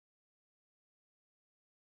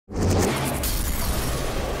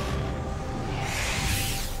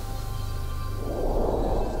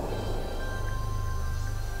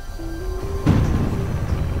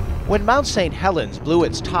When Mount St. Helens blew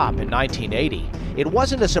its top in 1980, it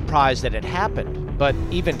wasn't a surprise that it happened, but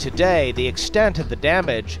even today, the extent of the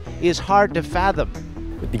damage is hard to fathom.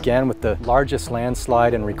 It began with the largest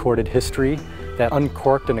landslide in recorded history that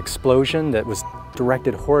uncorked an explosion that was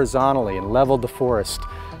directed horizontally and leveled the forest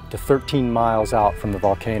to 13 miles out from the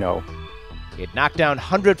volcano. It knocked down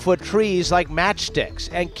 100-foot trees like matchsticks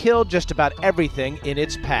and killed just about everything in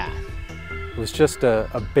its path. It was just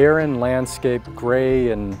a barren landscape,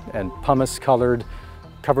 gray and pumice-colored,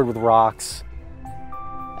 covered with rocks.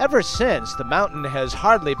 Ever since, the mountain has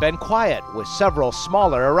hardly been quiet, with several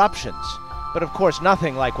smaller eruptions. But of course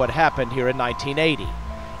nothing like what happened here in 1980.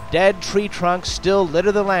 Dead tree trunks still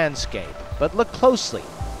litter the landscape, but look closely.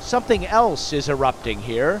 Something else is erupting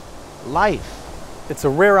here: life. It's a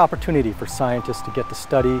rare opportunity for scientists to get to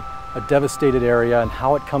study a devastated area and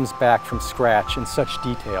how it comes back from scratch in such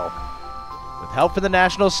detail. With help from the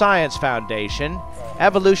National Science Foundation,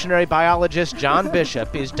 evolutionary biologist John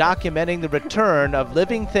Bishop is documenting the return of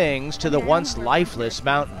living things to the once lifeless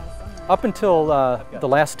mountain. Up until the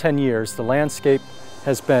last 10 years, the landscape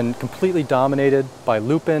has been completely dominated by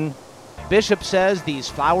lupin. Bishop says these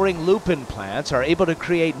flowering lupin plants are able to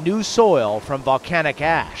create new soil from volcanic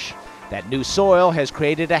ash. That new soil has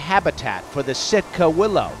created a habitat for the Sitka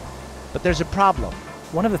willow. But there's a problem.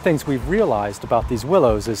 One of the things we've realized about these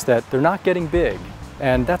willows is that they're not getting big.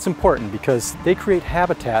 And that's important because they create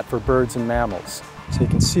habitat for birds and mammals. So you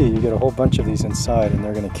can see you get a whole bunch of these inside and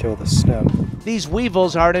they're going to kill the stem. These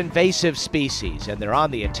weevils are an invasive species and they're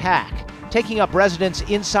on the attack, taking up residence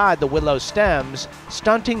inside the willow stems,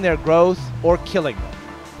 stunting their growth or killing them.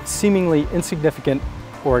 Seemingly insignificant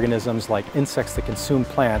organisms like insects that consume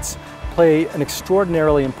plants play an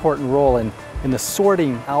extraordinarily important role in the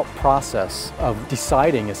sorting out process of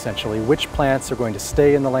deciding essentially which plants are going to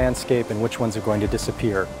stay in the landscape and which ones are going to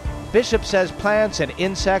disappear. Bishop says plants and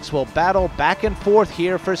insects will battle back and forth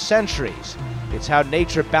here for centuries. It's how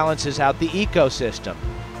nature balances out the ecosystem,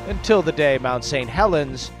 until the day Mount St.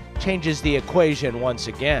 Helens changes the equation once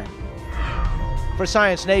again. For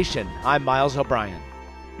Science Nation, I'm Miles O'Brien.